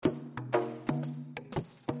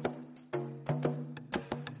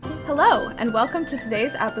Hello, and welcome to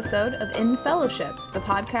today's episode of In Fellowship, the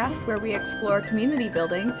podcast where we explore community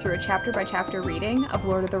building through a chapter-by-chapter reading of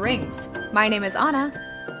Lord of the Rings. My name is Anna.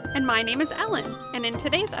 And my name is Ellen, and in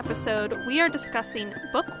today's episode, we are discussing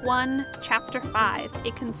Book 1, Chapter 5,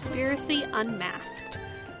 A Conspiracy Unmasked,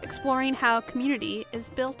 exploring how community is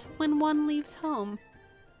built when one leaves home.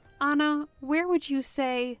 Anna, where would you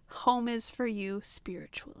say home is for you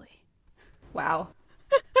spiritually? Wow.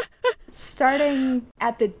 Starting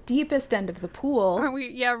at the deepest end of the pool. Are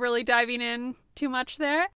we, really diving in too much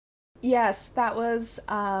there? Yes, that was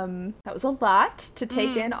a lot to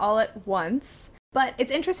take in all at once. But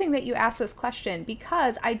it's interesting that you asked this question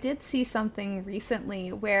because I did see something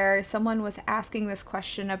recently where someone was asking this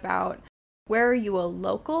question about where are you a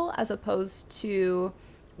local as opposed to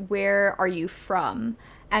where are you from,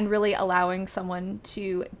 and really allowing someone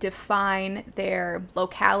to define their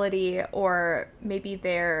locality or maybe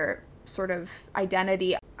their sort of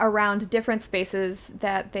identity around different spaces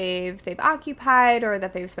that they've occupied or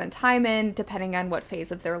that they've spent time in, depending on what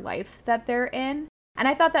phase of their life that they're in. And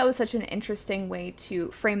I thought that was such an interesting way to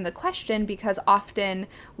frame the question because often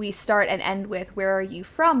we start and end with, where are you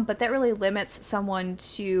from? But that really limits someone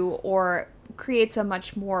to, or creates a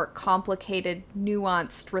much more complicated,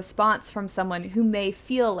 nuanced response from someone who may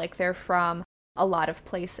feel like they're from a lot of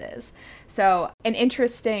places. So an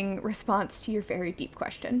interesting response to your very deep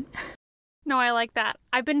question. No, I like that.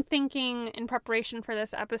 I've been thinking in preparation for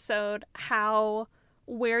this episode how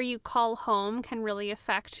where you call home can really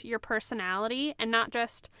affect your personality, and not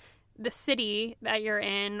just the city that you're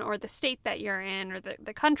in or the state that you're in or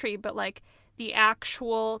the country, but like the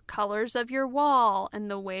actual colors of your wall and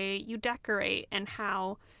the way you decorate, and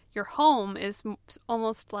how your home is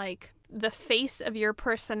almost like the face of your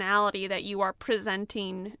personality that you are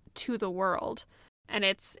presenting to the world. And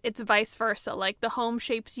it's vice versa. Like the home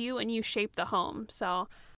shapes you and you shape the home. So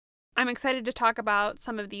I'm excited to talk about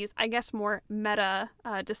some of these, I guess, more meta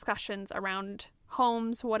discussions around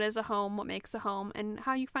homes. What is a home? What makes a home? And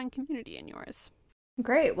how you find community in yours.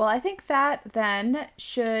 Great. Well, I think that then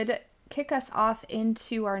should kick us off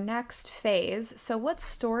into our next phase. So what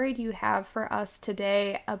story do you have for us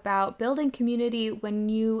today about building community when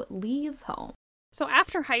you leave home? So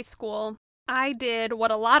after high school, I did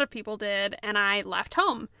what a lot of people did, and I left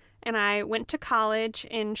home. And I went to college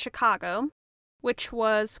in Chicago, which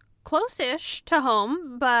was close-ish to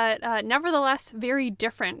home, but nevertheless very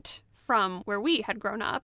different from where we had grown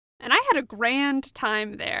up. And I had a grand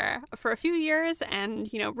time there for a few years and,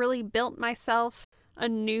 really built myself a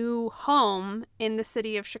new home in the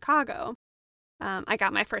city of Chicago. I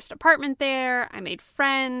got my first apartment there. I made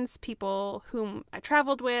friends, people whom I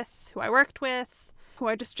traveled with, who I worked with, who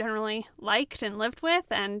I just generally liked and lived with,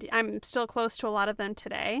 and I'm still close to a lot of them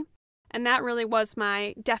today. And that really was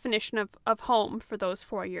my definition of home for those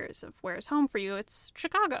 4 years of where's home for you? It's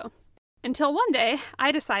Chicago. Until one day,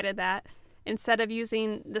 I decided that instead of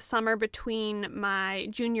using the summer between my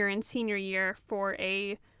junior and senior year for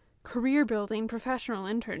a career-building professional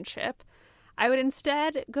internship, I would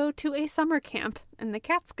instead go to a summer camp in the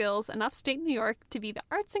Catskills in upstate New York to be the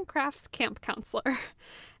arts and crafts camp counselor.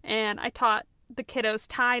 And I taught the kiddos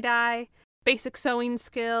tie-dye, basic sewing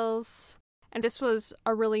skills, and this was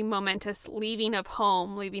a really momentous leaving of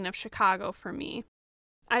home, leaving of Chicago for me.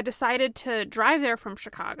 I decided to drive there from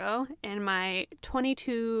Chicago in my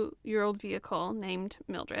 22-year-old vehicle named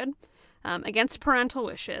Mildred, against parental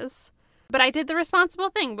wishes. But I did the responsible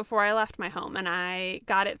thing before I left my home, and I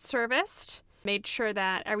got it serviced, made sure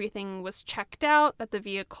that everything was checked out, that the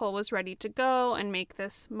vehicle was ready to go and make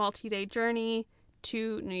this multi-day journey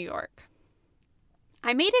to New York.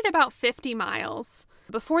 I made it about 50 miles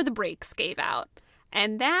before the brakes gave out,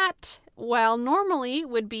 and that, while normally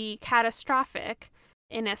would be catastrophic,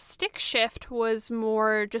 in a stick shift was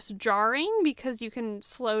more just jarring because you can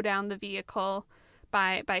slow down the vehicle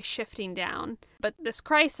by shifting down. But this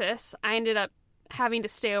crisis, I ended up having to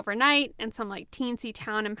stay overnight in some teensy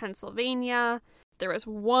town in Pennsylvania. There was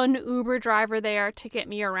one Uber driver there to get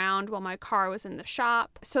me around while my car was in the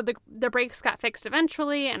shop. So the brakes got fixed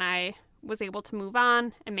eventually, and I was able to move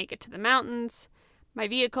on and make it to the mountains. My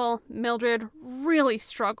vehicle, Mildred, really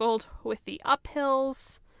struggled with the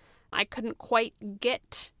uphills. I couldn't quite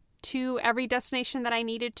get to every destination that I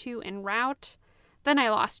needed to en route. Then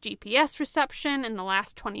I lost GPS reception in the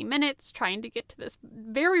last 20 minutes trying to get to this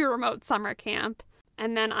very remote summer camp.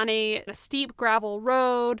 And then on a steep gravel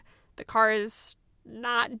road, the car is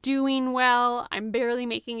not doing well. I'm barely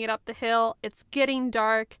making it up the hill. It's getting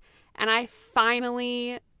dark, and I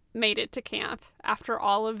finally made it to camp after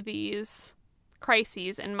all of these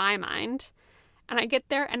crises in my mind. And I get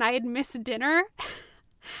there and I had missed dinner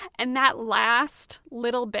And that last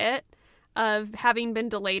little bit of having been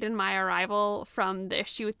delayed in my arrival from the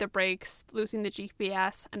issue with the brakes, losing the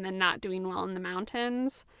GPS, and then not doing well in the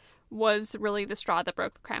mountains was really the straw that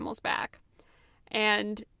broke the camel's back.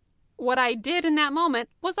 And what I did in that moment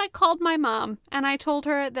was I called my mom and I told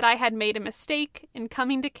her that I had made a mistake in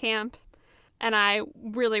coming to camp and I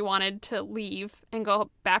really wanted to leave and go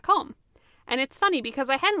back home. And it's funny because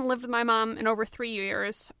I hadn't lived with my mom in over 3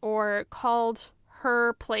 years or called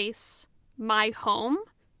her place my home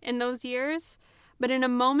in those years. But in a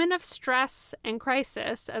moment of stress and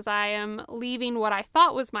crisis, as I am leaving what I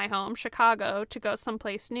thought was my home, Chicago, to go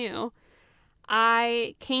someplace new,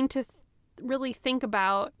 I came to really think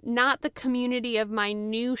about not the community of my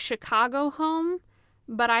new Chicago home,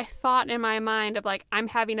 but I thought in my mind of like, I'm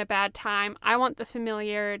having a bad time. I want the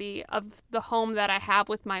familiarity of the home that I have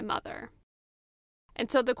with my mother.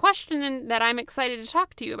 And so the question that I'm excited to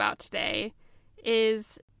talk to you about today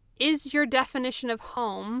is your definition of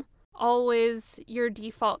home always your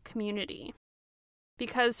default community?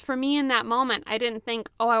 Because for me in that moment, I didn't think,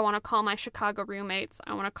 oh, I want to call my Chicago roommates.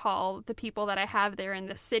 I want to call the people that I have there in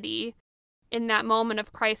the city. In that moment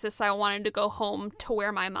of crisis, I wanted to go home to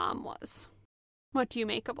where my mom was. What do you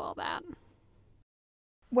make of all that?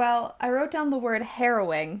 Well, I wrote down the word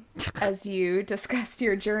harrowing as you discussed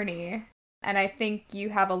your journey. And I think you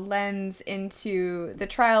have a lens into the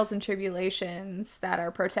trials and tribulations that our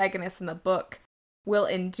protagonists in the book will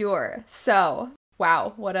endure. So,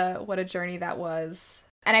 wow, what a journey that was.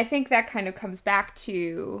 And I think that kind of comes back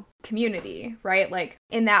to community, right? Like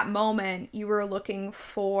in that moment, you were looking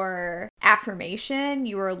for affirmation,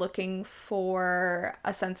 you were looking for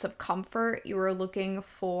a sense of comfort, you were looking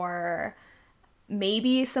for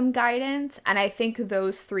maybe some guidance. And I think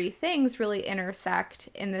those three things really intersect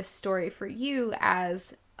in this story for you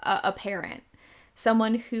as a parent.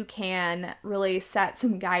 Someone who can really set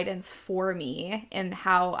some guidance for me in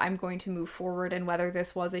how I'm going to move forward and whether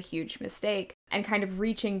this was a huge mistake, and kind of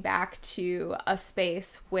reaching back to a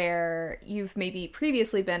space where you've maybe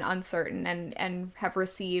previously been uncertain and have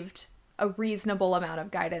received a reasonable amount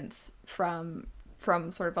of guidance from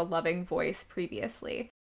sort of a loving voice previously.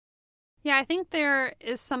 Yeah, I think there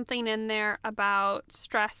is something in there about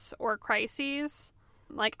stress or crises.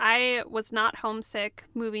 Like, I was not homesick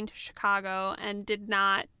moving to Chicago and did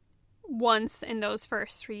not once in those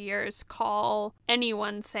first 3 years call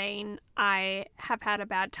anyone saying I have had a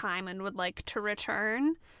bad time and would like to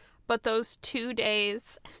return. But those 2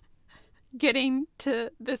 days getting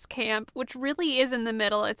to this camp, which really is in the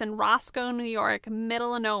middle, it's in Roscoe, New York,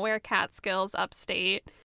 middle of nowhere, Catskills,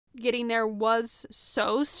 upstate. Getting there was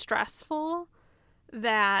so stressful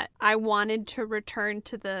that I wanted to return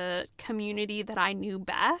to the community that I knew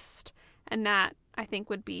best, and that I think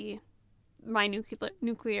would be my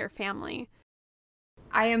nuclear family.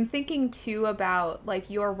 I am thinking too about like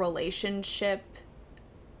your relationship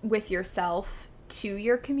with yourself to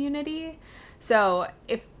your community. So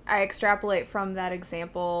if I extrapolate from that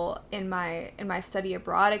example in my study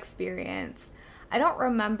abroad experience, I don't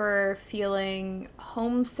remember feeling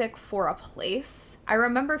homesick for a place. I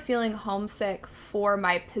remember feeling homesick for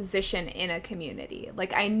my position in a community.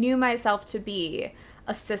 Like, I knew myself to be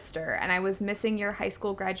a sister, and I was missing your high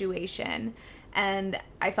school graduation, and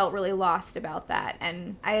I felt really lost about that.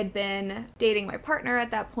 And I had been dating my partner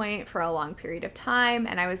at that point for a long period of time,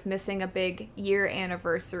 and I was missing a big year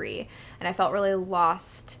anniversary, and I felt really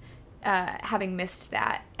lost having missed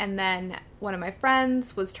that. And then one of my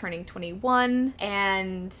friends was turning 21,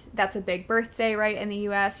 and that's a big birthday, right? In the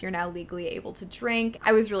US, you're now legally able to drink.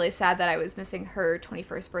 I was really sad that I was missing her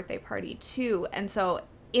 21st birthday party too. And so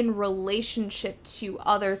in relationship to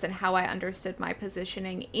others and how I understood my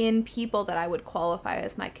positioning in people that I would qualify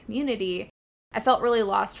as my community, I felt really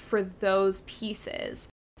lost for those pieces.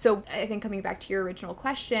 So I think coming back to your original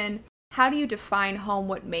question, how do you define home?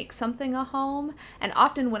 What makes something a home? And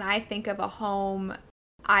often when I think of a home,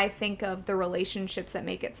 I think of the relationships that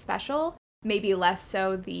make it special, maybe less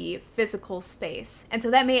so the physical space. And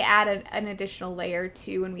so that may add an additional layer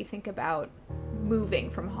too when we think about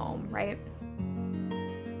moving from home, right?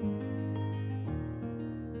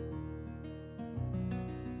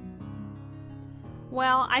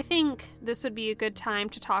 Well, I think this would be a good time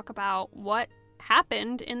to talk about what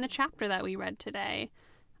happened in the chapter that we read today.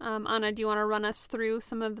 Anna, do you want to run us through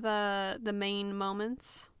some of the main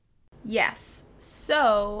moments? Yes.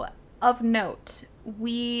 So, of note,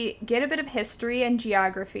 we get a bit of history and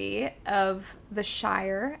geography of the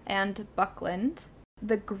Shire and Buckland.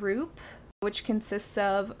 The group, which consists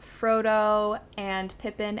of Frodo and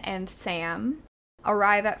Pippin and Sam,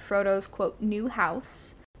 arrive at Frodo's, quote, new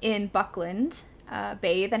house in Buckland,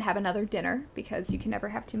 bathe and have another dinner, because you can never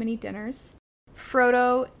have too many dinners.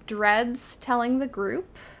 Frodo dreads telling the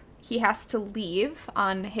group he has to leave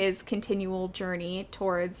on his continual journey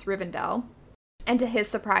towards Rivendell. And to his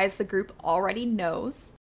surprise, the group already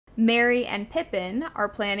knows. Merry and Pippin are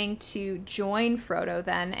planning to join Frodo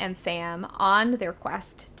then and Sam on their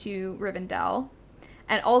quest to Rivendell.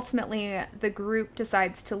 And ultimately, the group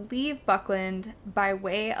decides to leave Buckland by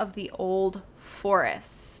way of the Old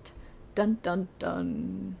Forest. Dun dun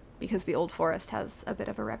dun. Because the Old Forest has a bit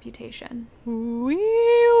of a reputation. Wee-oo.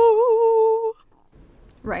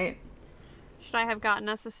 Right. Should I have gotten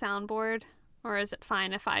us a soundboard? Or is it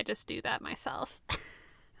fine if I just do that myself?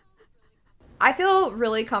 I feel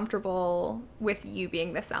really comfortable with you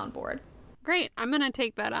being the soundboard. Great. I'm going to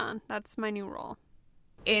take that on. That's my new role.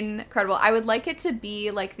 Incredible. I would like it to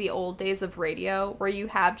be like the old days of radio, where you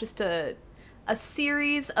have just a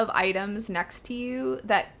series of items next to you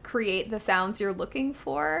that create the sounds you're looking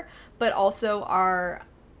for, but also are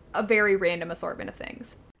a very random assortment of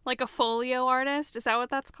things. Like a folio artist? Is that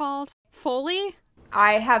what that's called? Foley?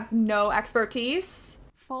 I have no expertise.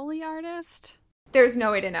 Foley artist? There's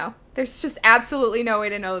no way to know. There's just absolutely no way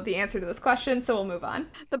to know the answer to this question, so we'll move on.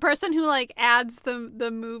 The person who, like, adds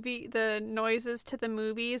the noises to the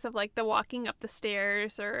movies of, like, the walking up the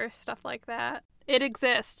stairs or stuff like that. It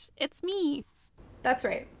exists. It's me. That's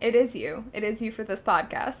right. It is you. It is you for this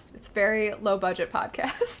podcast. It's a very low-budget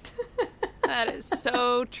podcast. That is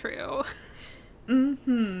so true.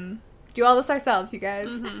 Mm-hmm. Do all this ourselves, you guys.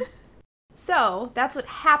 Mm-hmm. So, that's what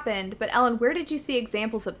happened, but Ellen, where did you see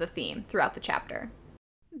examples of the theme throughout the chapter?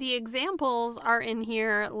 The examples are in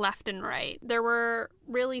here left and right. There were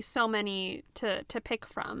really so many to pick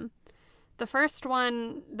from. The first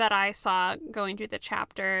one that I saw going through the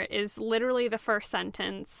chapter is literally the first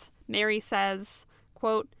sentence. Merry says,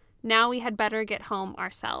 quote, "Now we had better get home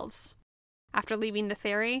ourselves," after leaving the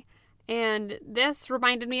ferry. And this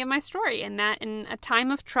reminded me of my story, in that in a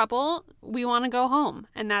time of trouble, we want to go home.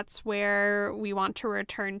 And that's where we want to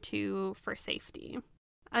return to for safety.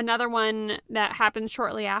 Another one that happens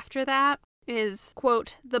shortly after that is,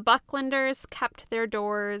 quote, "The Bucklanders kept their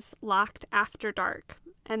doors locked after dark."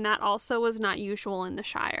 And that also was not usual in the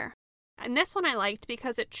Shire. And this one I liked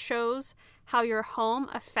because it shows how your home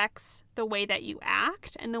affects the way that you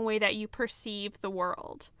act and the way that you perceive the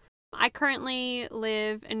world. I currently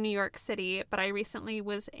live in New York City, but I recently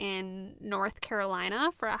was in North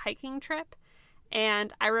Carolina for a hiking trip.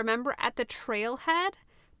 And I remember at the trailhead,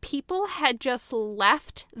 people had just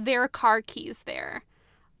left their car keys there.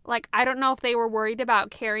 Like, I don't know if they were worried about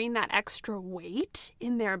carrying that extra weight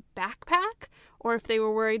in their backpack or if they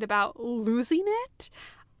were worried about losing it.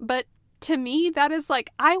 But to me, that is like,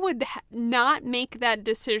 I would not make that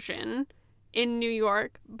decision in New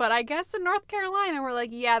York, but I guess in North Carolina, we're like,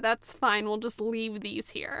 yeah, that's fine. We'll just leave these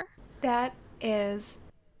here. That is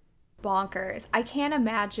bonkers. I can't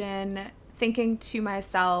imagine thinking to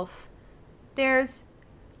myself, there's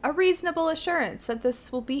a reasonable assurance that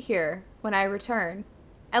this will be here when I return.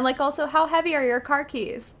 And like, also, how heavy are your car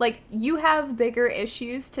keys? Like, you have bigger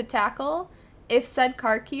issues to tackle if said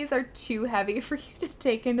car keys are too heavy for you to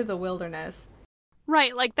take into the wilderness.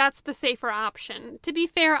 Right, like that's the safer option. To be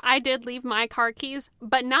fair, I did leave my car keys,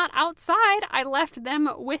 but not outside. I left them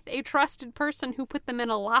with a trusted person who put them in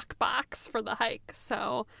a lockbox for the hike.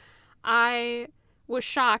 So I was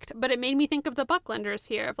shocked, but it made me think of the Bucklanders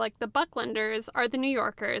here. Of like, the Bucklanders are the New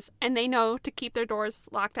Yorkers, and they know to keep their doors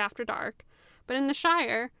locked after dark. But in the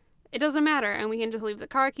Shire, it doesn't matter, and we can just leave the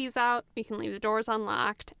car keys out, we can leave the doors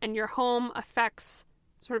unlocked, and your home affects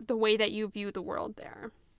sort of the way that you view the world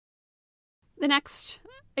there. The next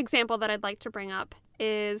example that I'd like to bring up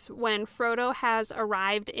is when Frodo has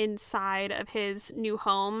arrived inside of his new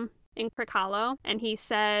home in Crickhollow, and he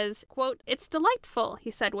says, quote, "It's delightful,"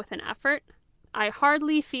 he said with an effort. "I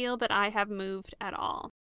hardly feel that I have moved at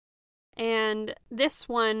all." And this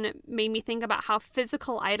one made me think about how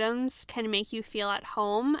physical items can make you feel at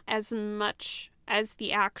home as much as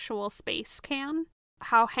the actual space can.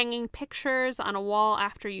 How hanging pictures on a wall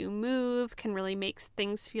after you move can really make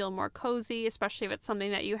things feel more cozy, especially if it's something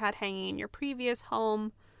that you had hanging in your previous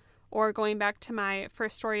home. Or going back to my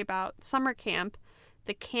first story about summer camp,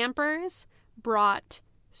 the campers brought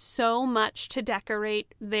so much to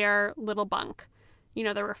decorate their little bunk. You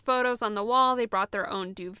know, there were photos on the wall, they brought their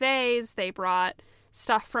own duvets, they brought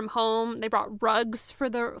stuff from home, they brought rugs for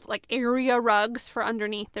their, like, area rugs for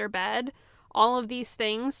underneath their bed. All of these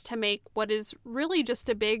things to make what is really just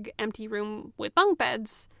a big empty room with bunk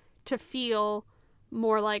beds to feel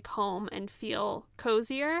more like home and feel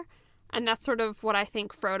cozier. And that's sort of what I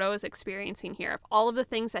think Frodo is experiencing here. All of the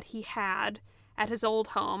things that he had at his old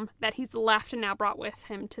home that he's left and now brought with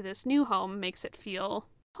him to this new home makes it feel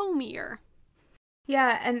homier.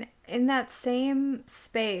 Yeah, and in that same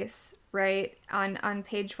space, right, on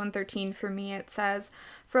page 113 for me, it says,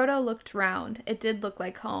 Frodo looked round. It did look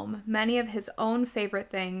like home. Many of his own favorite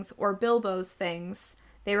things, or Bilbo's things,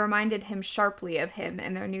 they reminded him sharply of him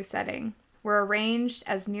in their new setting, were arranged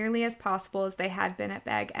as nearly as possible as they had been at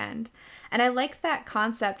Bag End. And I like that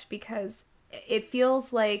concept because it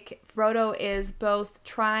feels like Frodo is both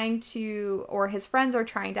trying to, or his friends are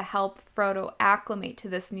trying to help Frodo acclimate to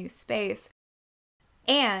this new space.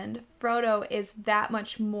 And Frodo is that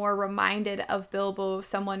much more reminded of Bilbo,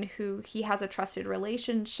 someone who he has a trusted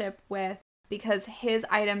relationship with, because his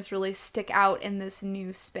items really stick out in this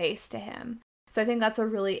new space to him. So I think that's a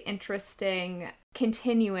really interesting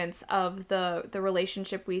continuance of the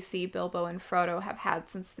relationship we see Bilbo and Frodo have had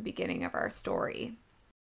since the beginning of our story.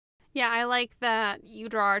 Yeah, I like that you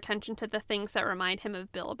draw our attention to the things that remind him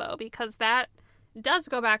of Bilbo, because that does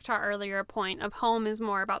go back to our earlier point of home is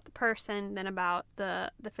more about the person than about the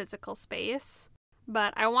physical space.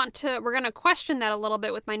 But we're going to question that a little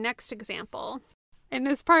bit with my next example. And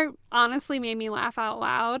this part honestly made me laugh out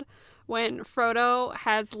loud when Frodo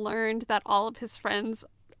has learned that all of his friends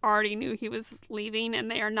already knew he was leaving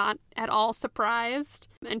and they are not at all surprised.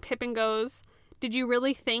 And Pippin goes, "Did you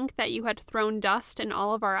really think that you had thrown dust in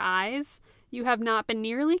all of our eyes? You have not been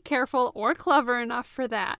nearly careful or clever enough for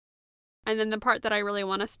that." And then the part that I really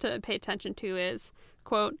want us to pay attention to is,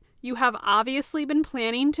 quote, "You have obviously been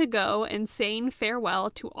planning to go and saying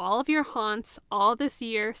farewell to all of your haunts all this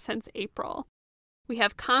year since April. We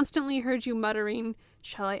have constantly heard you muttering,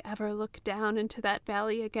 'Shall I ever look down into that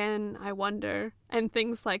valley again, I wonder?' and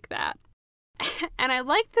things like that." And I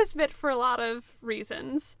like this bit for a lot of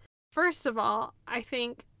reasons. First of all, I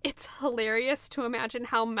think it's hilarious to imagine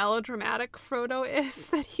how melodramatic Frodo is,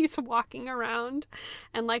 that he's walking around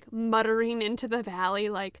and like muttering into the valley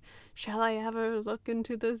like, "Shall I ever look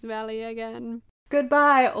into this valley again?"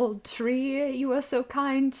 Goodbye, old tree. You were so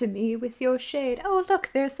kind to me with your shade. Oh, look,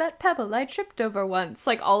 there's that pebble I tripped over once.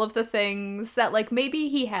 Like all of the things that like maybe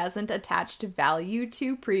he hasn't attached value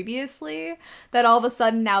to previously, that all of a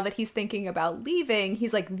sudden now that he's thinking about leaving,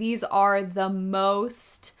 he's like, these are the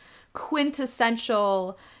most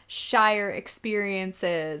quintessential Shire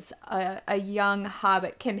experiences a young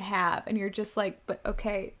hobbit can have. And you're just like, but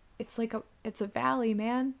okay, it's a valley,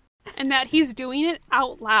 man. And that he's doing it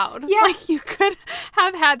out loud. Yeah. Like you could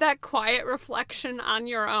have had that quiet reflection on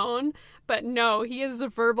your own, but no, he is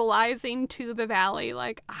verbalizing to the valley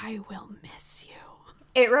like, "I will miss you."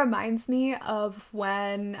 It reminds me of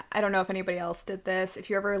when, I don't know if anybody else did this, if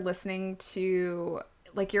you're ever listening to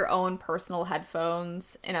like your own personal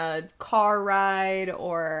headphones in a car ride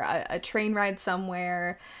or a train ride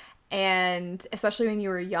somewhere, and especially when you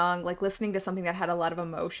were young, like listening to something that had a lot of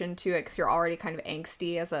emotion to it because you're already kind of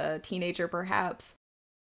angsty as a teenager perhaps,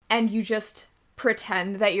 and you just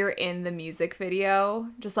pretend that you're in the music video,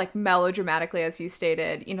 just like melodramatically as you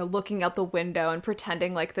stated, you know, looking out the window and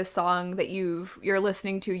pretending like the song that you're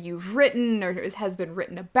listening to you've written or has been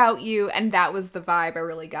written about you. And that was the vibe I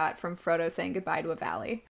really got from Frodo saying goodbye to a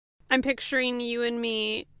valley. I'm picturing you and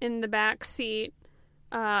me in the back seat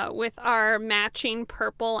with our matching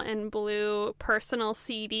purple and blue personal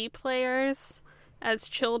CD players as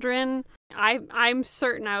children. I'm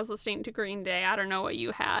certain I was listening to Green Day. I don't know what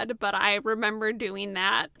you had, but I remember doing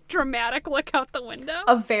that dramatic look out the window.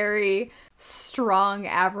 A very strong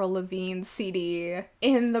Avril Lavigne CD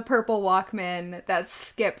in the purple Walkman that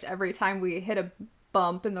skipped every time we hit a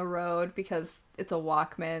bump in the road because it's a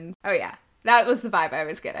Walkman. Oh yeah, that was the vibe I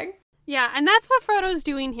was getting. Yeah, and that's what Frodo's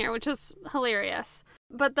doing here, which is hilarious.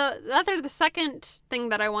 But the second thing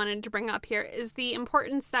that I wanted to bring up here is the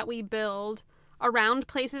importance that we build around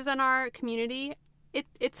places in our community.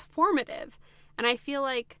 It's formative. And I feel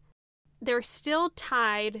like they're still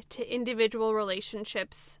tied to individual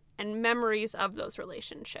relationships and memories of those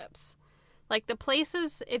relationships. Like the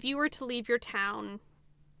places, if you were to leave your town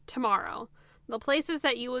tomorrow, the places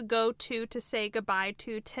that you would go to say goodbye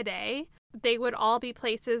to today, they would all be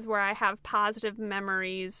places where I have positive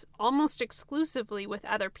memories almost exclusively with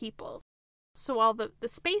other people. So while the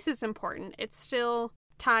space is important, it's still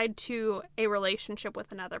tied to a relationship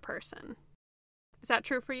with another person. Is that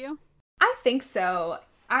true for you? I think so.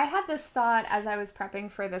 I had this thought as I was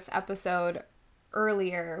prepping for this episode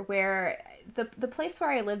earlier, where the place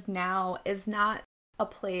where I live now is not a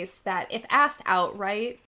place that, if asked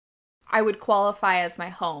outright, I would qualify as my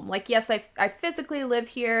home. Like, yes, I physically live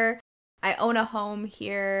here, I own a home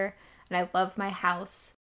here, and I love my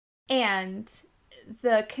house. And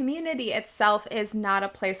the community itself is not a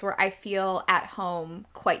place where I feel at home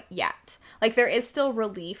quite yet. Like, there is still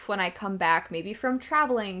relief when I come back, maybe from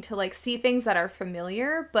traveling, to like see things that are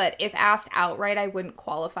familiar, but if asked outright, I wouldn't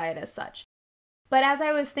qualify it as such. But as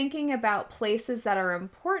I was thinking about places that are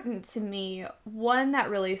important to me, one that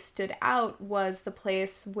really stood out was the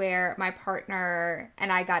place where my partner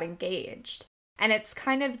and I got engaged. And it's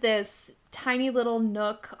kind of this tiny little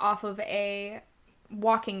nook off of a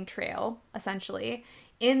walking trail, essentially,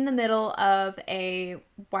 in the middle of a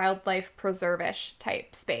wildlife preserve-ish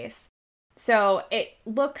type space. So it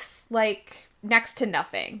looks like next to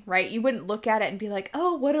nothing, right? You wouldn't look at it and be like,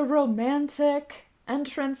 oh, what a romantic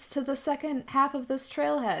entrance to the second half of this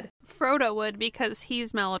trailhead. Frodo would, because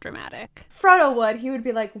he's melodramatic. Frodo would. He would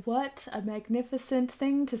be like, what a magnificent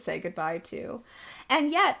thing to say goodbye to.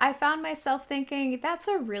 And yet, I found myself thinking, that's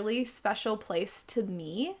a really special place to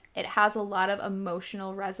me. It has a lot of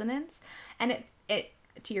emotional resonance. And it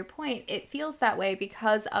to your point, it feels that way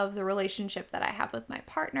because of the relationship that I have with my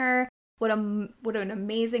partner. What an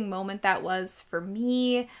amazing moment that was for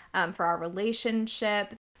me, for our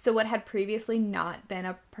relationship. So what had previously not been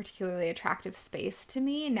a particularly attractive space to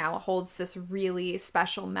me now holds this really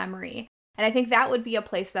special memory. And I think that would be a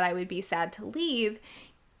place that I would be sad to leave,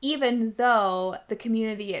 even though the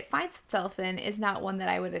community it finds itself in is not one that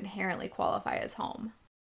I would inherently qualify as home.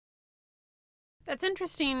 That's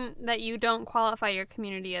interesting that you don't qualify your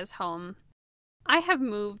community as home. I have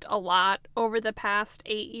moved a lot over the past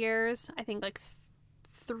 8 years. I think like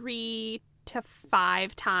 3 to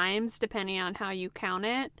 5 times, depending on how you count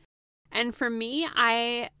it. And for me,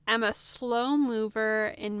 I am a slow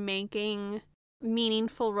mover in making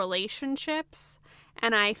meaningful relationships.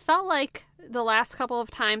 And I felt like the last couple of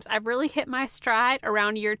times I've really hit my stride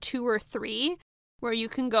around year 2 or 3, where you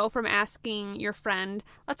can go from asking your friend,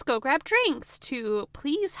 let's go grab drinks, to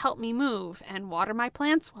please help me move and water my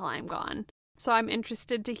plants while I'm gone. So I'm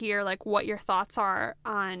interested to hear like what your thoughts are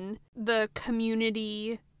on the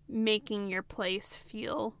community making your place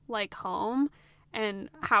feel like home and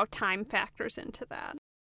how time factors into that.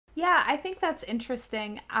 Yeah, I think that's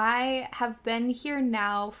interesting. I have been here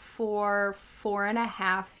now for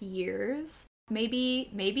 4.5 years,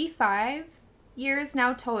 maybe 5 years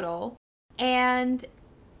now total. And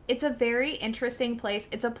it's a very interesting place.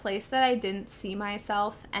 It's a place that I didn't see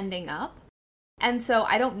myself ending up. And so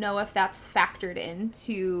I don't know if that's factored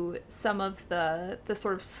into some of the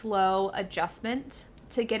sort of slow adjustment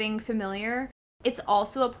to getting familiar. It's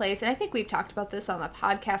also a place, and I think we've talked about this on the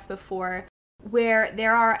podcast before, where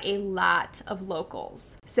there are a lot of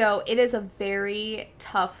locals. So it is a very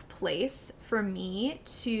tough place for me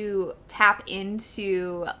to tap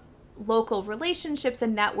into local relationships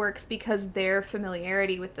and networks because their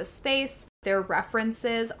familiarity with the space, their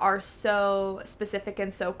references are so specific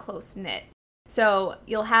and so close-knit. So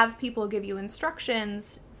you'll have people give you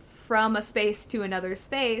instructions from a space to another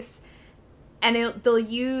space, and they'll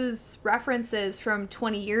use references from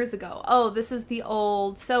 20 years ago. Oh, this is the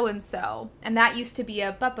old so-and-so, and that used to be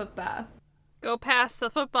a ba-ba-ba. Go past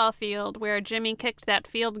the football field where Jimmy kicked that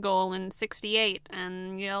field goal in '68,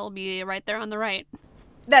 and you'll be right there on the right.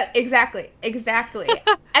 That exactly.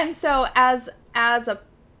 And so as a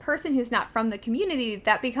person who's not from the community,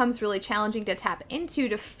 that becomes really challenging to tap into,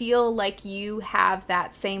 to feel like you have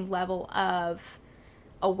that same level of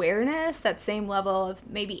awareness, that same level of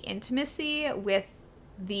maybe intimacy with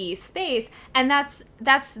the space, and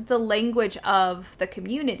that's the language of the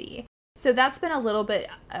community. So that's been a little bit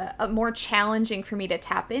more challenging for me to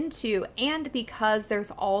tap into, and because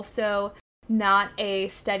there's also not a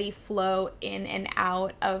steady flow in and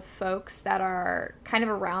out of folks that are kind of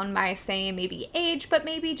around my same maybe age, but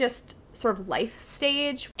maybe just sort of life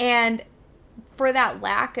stage. And for that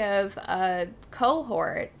lack of a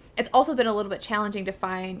cohort, it's also been a little bit challenging to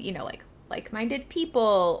find, like-minded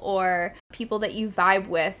people or people that you vibe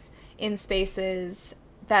with in spaces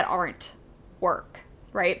that aren't work,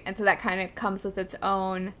 right? And so that kind of comes with its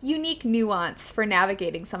own unique nuance for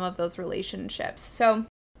navigating some of those relationships. So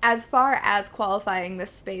as far as qualifying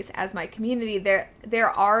this space as my community, there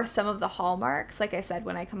are some of the hallmarks. Like I said,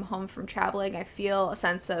 when I come home from traveling, I feel a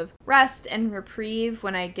sense of rest and reprieve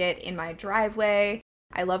when I get in my driveway.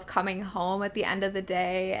 I love coming home at the end of the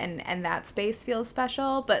day, and that space feels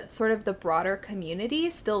special, but sort of the broader community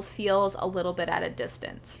still feels a little bit at a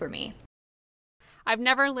distance for me. I've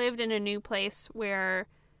never lived in a new place where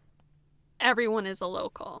everyone is a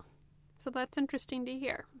local. So that's interesting to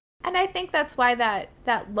hear. And I think that's why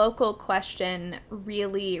that local question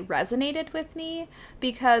really resonated with me,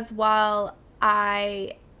 because while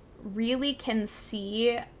I really can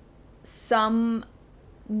see some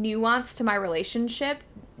nuance to my relationship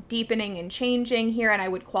deepening and changing here, and I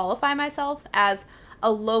would qualify myself as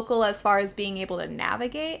a local as far as being able to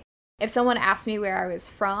navigate. If someone asked me where I was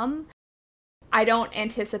from, I don't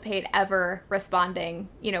anticipate ever responding,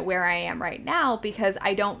 where I am right now, because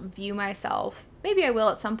I don't view myself, maybe I will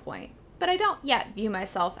at some point, but I don't yet view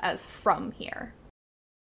myself as from here.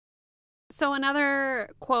 So another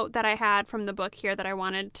quote that I had from the book here that I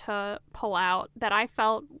wanted to pull out that I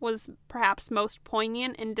felt was perhaps most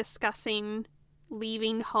poignant in discussing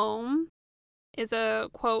leaving home is a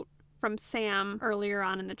quote from Sam earlier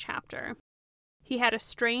on in the chapter. He had a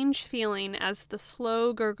strange feeling as the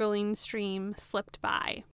slow gurgling stream slipped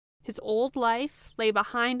by. His old life lay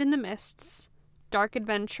behind in the mists. Dark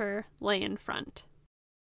adventure lay in front.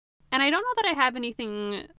 And I don't know that I have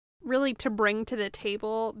anything really to bring to the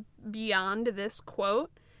table beyond this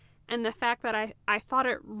quote and the fact that I thought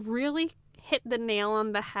it really hit the nail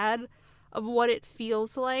on the head of what it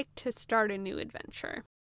feels like to start a new adventure.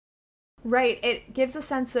 Right. It gives a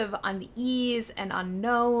sense of unease and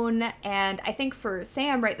unknown. And I think for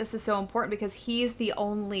Sam, right, this is so important because he's the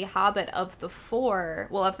only hobbit of the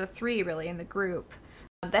of the three really in the group,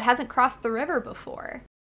 that hasn't crossed the river before.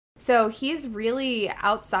 So he's really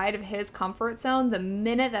outside of his comfort zone the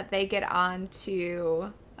minute that they get on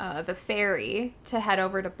to the ferry to head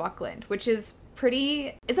over to Buckland, which is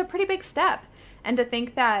it's a pretty big step. And to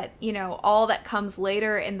think that, all that comes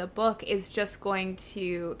later in the book is just going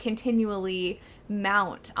to continually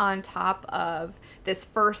mount on top of this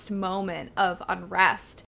first moment of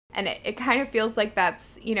unrest. And it kind of feels like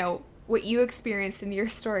that's, what you experienced in your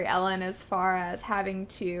story, Ellen, as far as having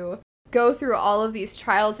to go through all of these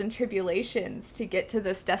trials and tribulations to get to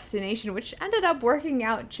this destination, which ended up working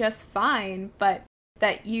out just fine, but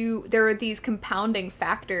that there were these compounding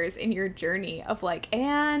factors in your journey of like,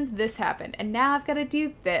 and this happened, and now I've got to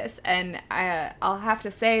do this. And I'll have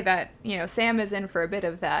to say that, Sam is in for a bit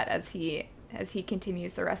of that as he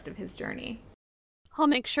continues the rest of his journey. I'll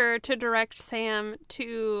make sure to direct Sam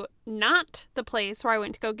to not the place where I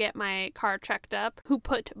went to go get my car checked up, who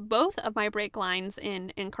put both of my brake lines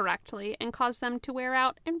in incorrectly and caused them to wear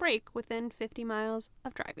out and break within 50 miles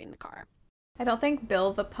of driving the car. I don't think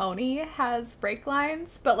Bill the pony has brake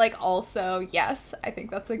lines, but also, yes, I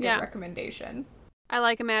think that's a good recommendation. I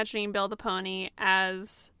like imagining Bill the pony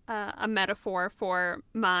as a metaphor for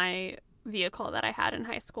my vehicle that I had in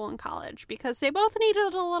high school and college, because they both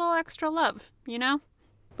needed a little extra love,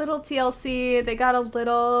 Little TLC, they got a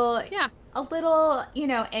little,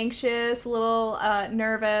 anxious, a little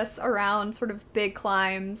nervous around sort of big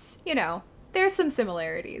climbs. There's some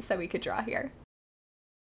similarities that we could draw here.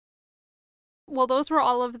 Well, those were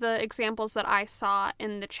all of the examples that I saw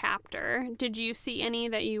in the chapter. Did you see any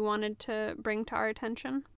that you wanted to bring to our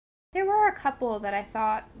attention? There were a couple that I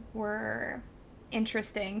thought were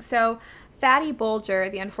interesting. So, Fatty Bolger,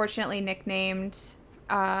 the unfortunately nicknamed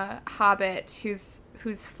hobbit, whose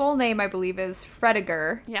full name I believe is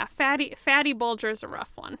Fredegar. Yeah, Fatty Bolger's a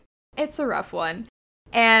rough one. It's a rough one.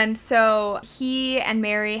 And so he and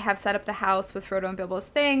Merry have set up the house with Frodo and Bilbo's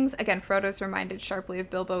things. Again, Frodo's reminded sharply of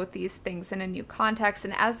Bilbo with these things in a new context.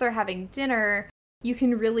 And as they're having dinner, you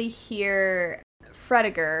can really hear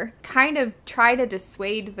Fredegar kind of try to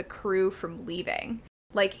dissuade the crew from leaving.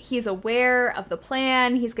 Like, he's aware of the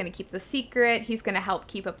plan, he's going to keep the secret, he's going to help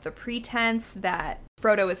keep up the pretense that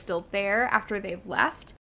Frodo is still there after they've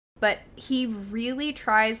left. But he really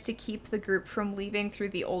tries to keep the group from leaving through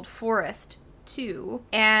the Old Forest, too.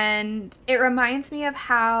 And it reminds me of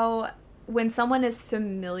how when someone is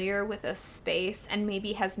familiar with a space and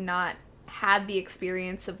maybe has not had the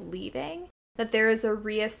experience of leaving, that there is a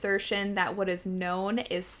reassertion that what is known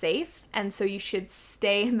is safe, and so you should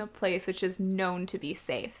stay in the place which is known to be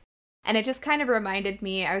safe. And it just kind of reminded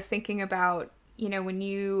me, I was thinking about, when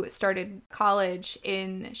you started college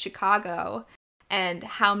in Chicago, and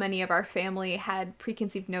how many of our family had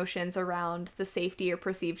preconceived notions around the safety or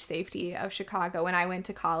perceived safety of Chicago when I went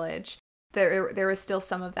to college. There was still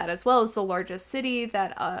some of that as well. It was the largest city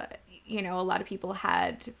that, a lot of people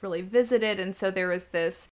had really visited, and so there was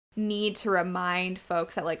this need to remind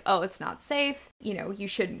folks that it's not safe, you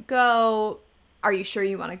shouldn't go. Are you sure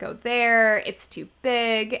you want to go there? It's too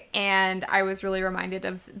big. And I was really reminded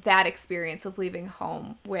of that experience of leaving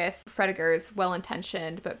home with Fredegar's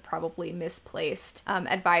well-intentioned but probably misplaced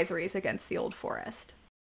advisories against the Old Forest.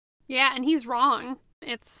 Yeah, and he's wrong.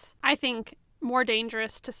 It's, I think, more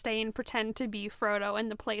dangerous to stay and pretend to be Frodo in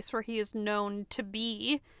the place where he is known to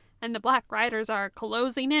be, and the Black Riders are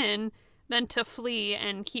closing in, than to flee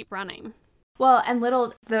and keep running. Well, and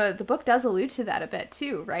the book does allude to that a bit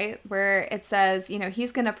too, right? Where it says,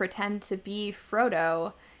 he's going to pretend to be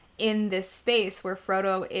Frodo in this space where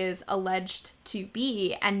Frodo is alleged to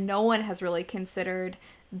be, and no one has really considered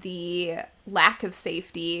the lack of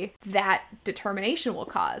safety that determination will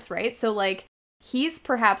cause, right? So, like, he's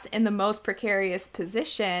perhaps in the most precarious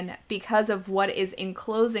position because of what is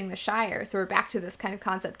enclosing the Shire. So we're back to this kind of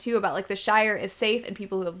concept, too, about, like, the Shire is safe and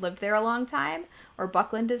people who have lived there a long time, or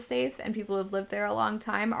Buckland is safe and people who have lived there a long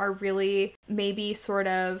time are really maybe sort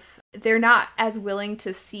of, they're not as willing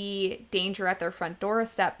to see danger at their front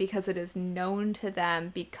doorstep because it is known to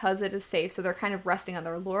them, because it is safe. So they're kind of resting on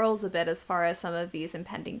their laurels a bit as far as some of these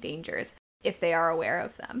impending dangers, if they are aware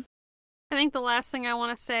of them. I think the last thing I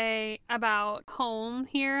want to say about home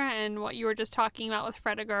here and what you were just talking about with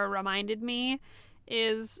Fredegar reminded me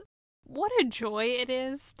is what a joy it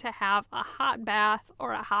is to have a hot bath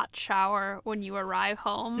or a hot shower when you arrive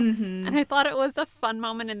home. Mm-hmm. And I thought it was a fun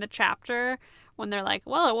moment in the chapter when they're like,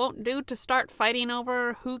 well, it won't do to start fighting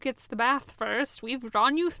over who gets the bath first. We've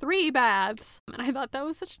drawn you 3 baths. And I thought that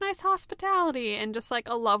was such nice hospitality and just like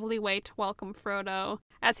a lovely way to welcome Frodo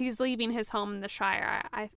as he's leaving his home in the Shire.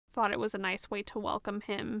 I thought it was a nice way to welcome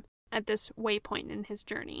him at this waypoint in his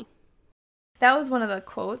journey. That was one of the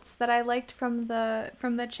quotes that I liked from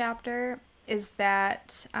the chapter, is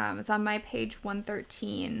that it's on my page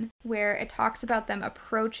 113, where it talks about them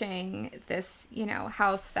approaching this,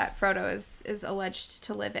 house that Frodo is alleged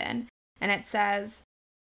to live in. And it says,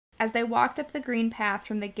 as they walked up the green path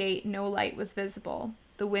from the gate, no light was visible.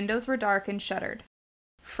 The windows were dark and shuttered.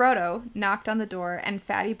 Frodo knocked on the door, and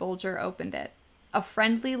Fatty Bolger opened it. A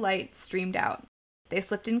friendly light streamed out. They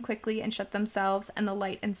slipped in quickly and shut themselves and the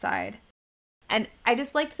light inside. And I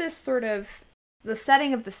just liked this sort of, the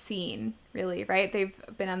setting of the scene, really, right? They've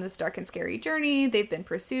been on this dark and scary journey. They've been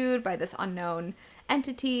pursued by this unknown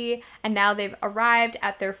entity. And now they've arrived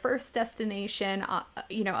at their first destination,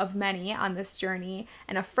 of many on this journey.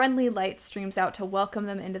 And a friendly light streams out to welcome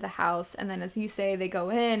them into the house. And then, as you say, they go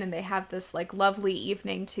in and they have this, like, lovely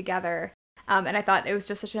evening together. And I thought it was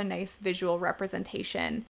just such a nice visual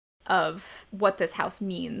representation of what this house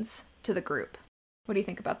means to the group. What do you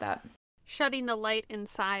think about that? Shutting the light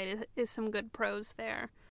inside is some good prose there.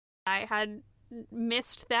 I had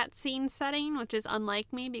missed that scene setting, which is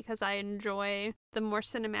unlike me because I enjoy the more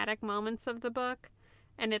cinematic moments of the book.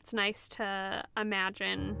 And it's nice to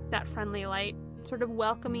imagine that friendly light sort of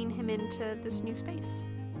welcoming him into this new space.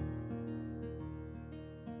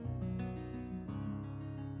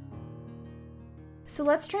 So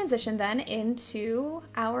let's transition then into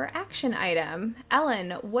our action item.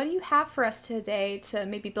 Ellen, what do you have for us today to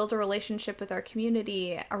maybe build a relationship with our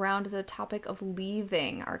community around the topic of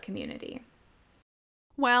leaving our community?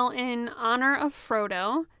 Well, in honor of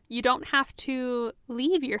Frodo, you don't have to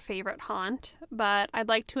leave your favorite haunt, but I'd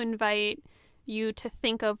like to invite you to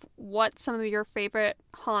think of what some of your favorite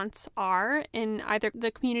haunts are in either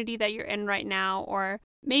the community that you're in right now or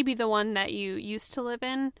maybe the one that you used to live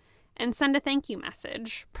in. And send a thank you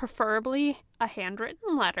message, preferably a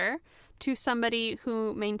handwritten letter, to somebody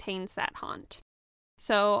who maintains that haunt.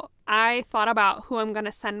 So I thought about who I'm going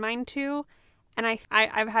to send mine to, and I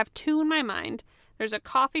have 2 in my mind. There's a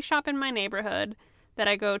coffee shop in my neighborhood that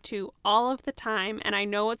I go to all of the time, and I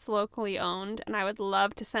know it's locally owned, and I would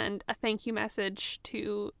love to send a thank you message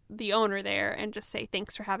to the owner there and just say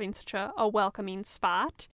thanks for having such a welcoming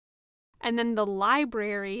spot. And then the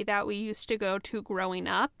library that we used to go to growing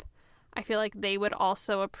up, I feel like they would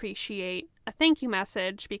also appreciate a thank you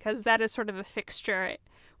message because that is sort of a fixture.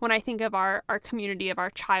 When I think of our community, of our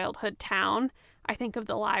childhood town, I think of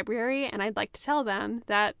the library, and I'd like to tell them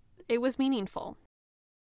that it was meaningful.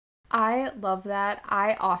 I love that.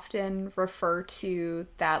 I often refer to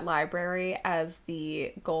that library as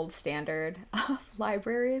the gold standard of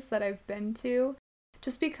libraries that I've been to,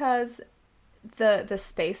 just because the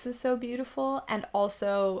space is so beautiful, and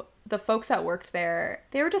also the folks that worked there,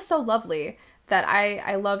 they were just so lovely that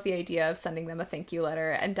I love the idea of sending them a thank you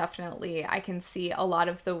letter. And definitely I can see a lot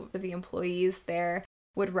of the employees there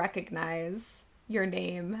would recognize your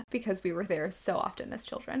name because we were there so often as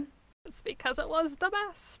children. It's because it was the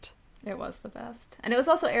best. It was the best. And it was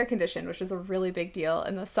also air conditioned, which is a really big deal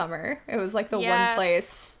in the summer. It was like the one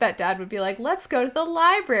place that Dad would be like, let's go to the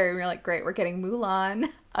library. And we're like, great, we're getting Mulan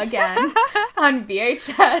again on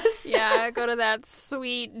VHS. Yeah, go to that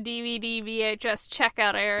sweet DVD VHS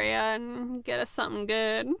checkout area and get us something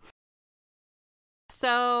good.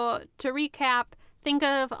 So to recap, think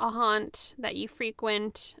of a haunt that you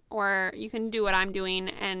frequent, or you can do what I'm doing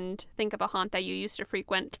and think of a haunt that you used to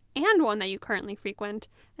frequent and one that you currently frequent,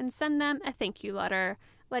 and send them a thank you letter,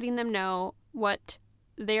 letting them know what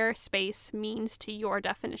their space means to your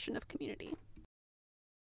definition of community.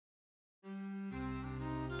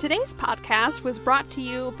 Today's podcast was brought to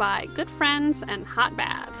you by Good Friends and Hot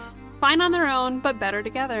Baths. Fine on their own, but better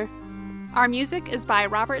together. Our music is by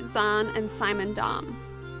Robert Zahn and Simon Dom.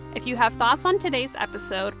 If you have thoughts on today's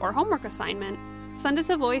episode or homework assignment, send us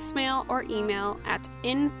a voicemail or email at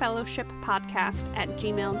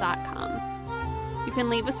infellowshippodcast@gmail.com. You can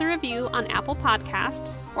leave us a review on Apple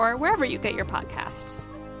Podcasts or wherever you get your podcasts.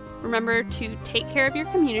 Remember to take care of your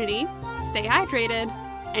community, stay hydrated,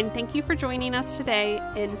 and thank you for joining us today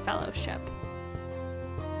in Fellowship.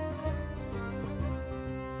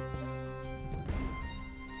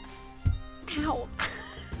 Ow.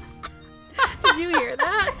 Did you hear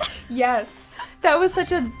that? Yes. That was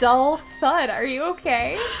such a dull thud. Are you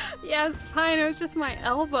okay? Yes, fine. It was just my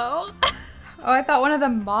elbow. Oh, I thought one of the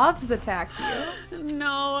moths attacked you.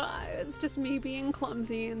 No, it's just me being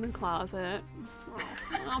clumsy in the closet.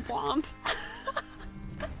 Womp womp.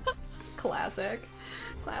 Classic.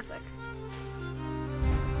 Classic.